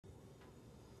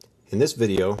In this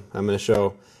video, I'm going to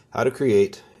show how to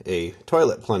create a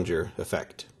toilet plunger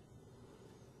effect.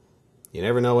 You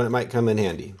never know when it might come in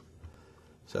handy.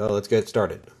 So let's get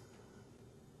started.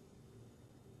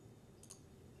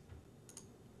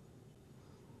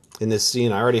 In this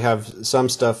scene, I already have some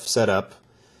stuff set up.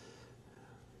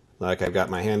 Like I've got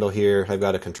my handle here, I've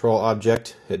got a control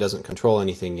object. It doesn't control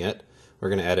anything yet. We're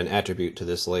going to add an attribute to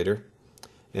this later.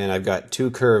 And I've got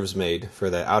two curves made for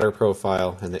the outer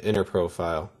profile and the inner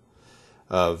profile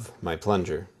of my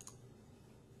plunger.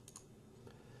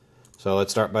 So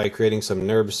let's start by creating some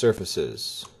NURBS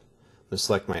surfaces. I'm going to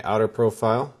select my outer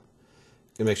profile.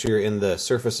 You make sure you're in the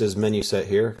surfaces menu set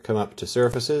here. Come up to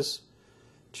surfaces,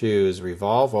 choose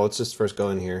revolve. Well, let's just first go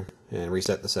in here and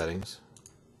reset the settings.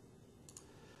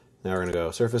 Now we're going to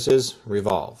go surfaces,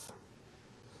 revolve.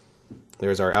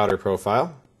 There's our outer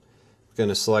profile. I'm going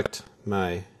to select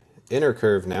my inner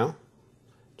curve now,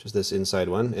 just this inside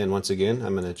one, and once again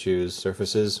I'm going to choose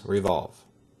surfaces, revolve.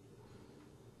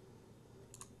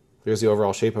 Here's the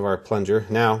overall shape of our plunger.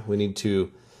 Now we need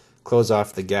to close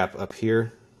off the gap up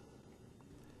here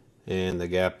and the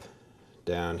gap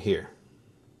down here.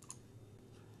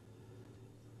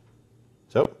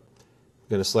 So I'm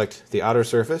going to select the outer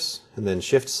surface and then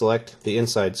shift select the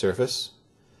inside surface,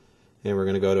 and we're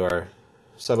going to go to our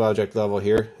sub-object level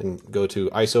here and go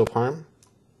to isoparm.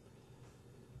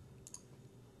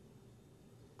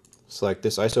 Select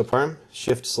this isoparm,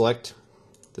 shift select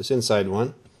this inside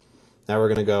one. Now we're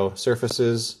going to go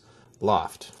surfaces,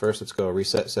 loft. First let's go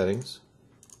reset settings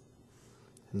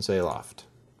and say loft.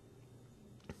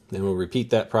 Then we'll repeat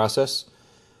that process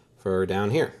for down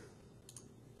here.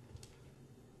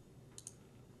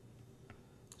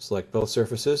 Select both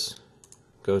surfaces,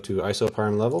 go to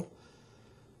isoparm level,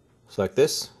 select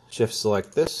this, shift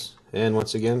select this, and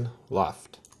once again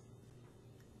loft.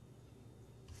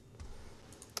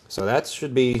 So that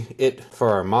should be it for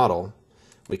our model.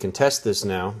 We can test this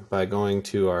now by going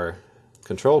to our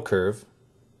control curve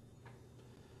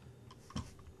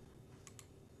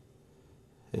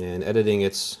and editing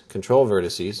its control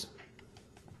vertices,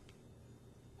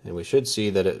 and we should see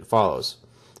that it follows.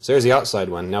 So there's the outside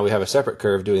one. Now we have a separate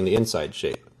curve doing the inside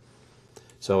shape.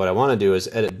 So what I want to do is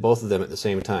edit both of them at the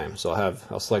same time. So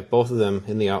I'll select both of them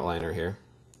in the outliner here.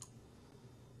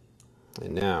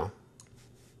 And now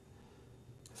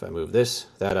if I move this,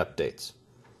 that updates.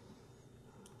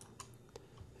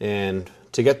 And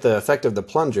to get the effect of the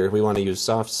plunger, we want to use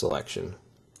soft selection.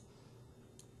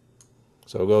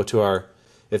 So we'll go to our,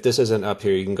 if this isn't up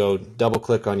here, you can go double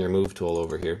click on your move tool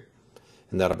over here,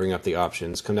 and that'll bring up the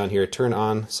options. Come down here, turn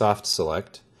on soft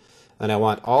select, and I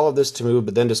want all of this to move,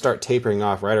 but then to start tapering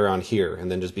off right around here,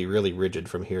 and then just be really rigid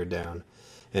from here down.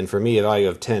 And for me, a value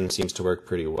of 10 seems to work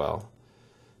pretty well.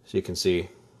 So you can see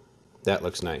that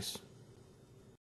looks nice.